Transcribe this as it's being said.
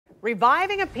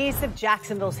Reviving a piece of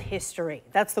Jacksonville's history.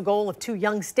 That's the goal of two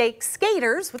young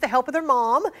skaters with the help of their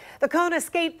mom. The Kona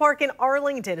Skatepark in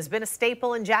Arlington has been a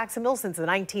staple in Jacksonville since the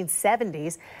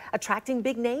 1970s, attracting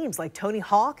big names like Tony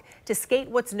Hawk to skate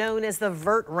what's known as the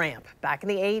vert ramp back in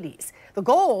the 80s. The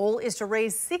goal is to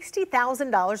raise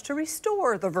 $60,000 to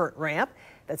restore the vert ramp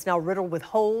that's now riddled with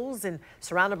holes and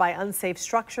surrounded by unsafe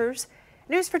structures.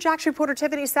 News4Jax reporter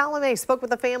Tiffany Salome spoke with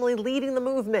the family leading the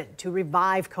movement to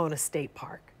revive Kona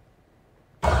Skatepark.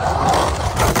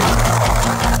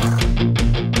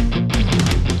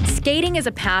 Skating is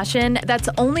a passion that's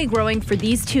only growing for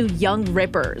these two young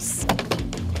rippers.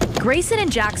 Grayson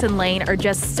and Jackson Lane are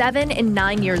just 7 and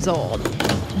 9 years old.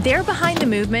 They're behind the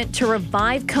movement to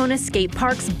revive Kona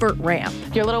Skatepark's vert ramp.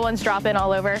 Your little ones drop in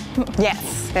all over?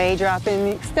 Yes, they drop in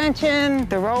the extension,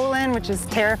 the roll-in, which is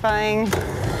terrifying.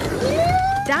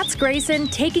 That's Grayson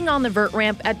taking on the vert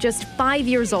ramp at just 5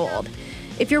 years old.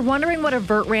 If you're wondering what a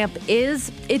vert ramp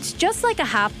is, it's just like a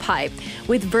half pipe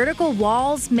with vertical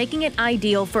walls, making it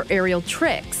ideal for aerial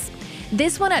tricks.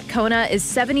 This one at Kona is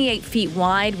 78 feet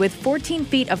wide with 14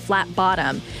 feet of flat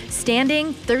bottom,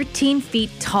 standing 13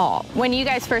 feet tall. When you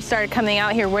guys first started coming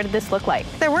out here, what did this look like?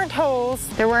 There weren't holes,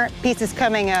 there weren't pieces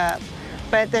coming up,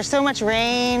 but there's so much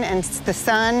rain and the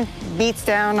sun beats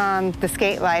down on the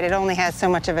skate light. It only has so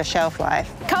much of a shelf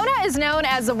life. Kona is known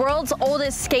as the world's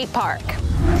oldest skate park.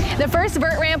 The first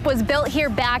vert ramp was built here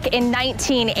back in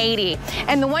 1980,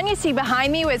 and the one you see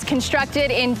behind me was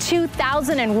constructed in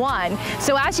 2001.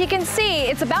 So as you can see,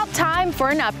 it's about time for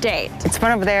an update. It's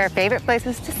one of their favorite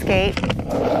places to skate.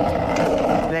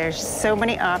 There's so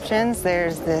many options.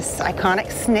 There's this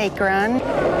iconic snake run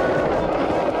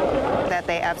that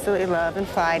they absolutely love and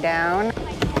fly down.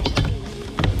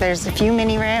 There's a few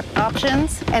mini ramp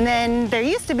options, and then there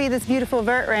used to be this beautiful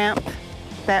vert ramp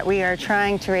that we are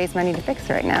trying to raise money to fix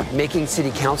right now. Making city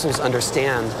councils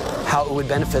understand how it would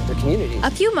benefit their communities.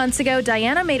 A few months ago,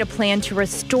 Diana made a plan to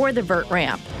restore the vert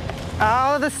ramp.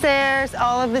 All of the stairs,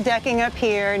 all of the decking up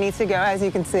here needs to go, as you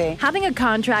can see. Having a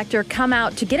contractor come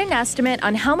out to get an estimate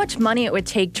on how much money it would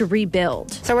take to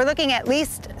rebuild. So we're looking at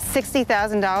least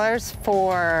 $60,000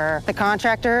 for the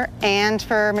contractor and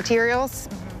for materials.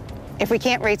 If we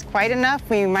can't raise quite enough,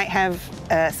 we might have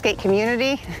a skate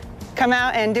community come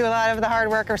out and do a lot of the hard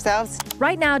work ourselves.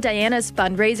 Right now, Diana's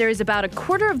fundraiser is about a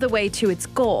quarter of the way to its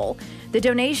goal. The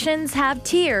donations have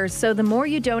tiers, so the more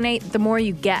you donate, the more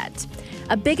you get.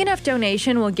 A big enough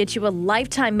donation will get you a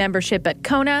lifetime membership at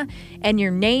Kona and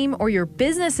your name or your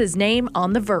business's name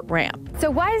on the vert ramp. So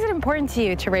why is it important to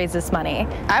you to raise this money?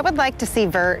 I would like to see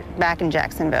vert back in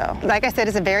Jacksonville. Like I said,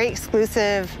 it's a very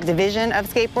exclusive division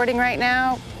of skateboarding right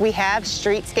now. We have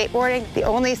street skateboarding. The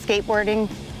only skateboarding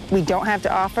we don't have to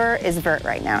offer is vert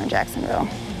right now in Jacksonville.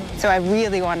 So I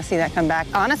really want to see that come back.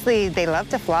 Honestly, they love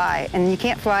to fly, and you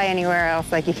can't fly anywhere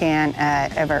else like you can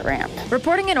at a vert ramp.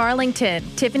 Reporting in Arlington,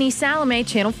 Tiffany Salome,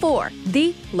 Channel 4,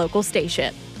 the local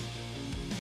station.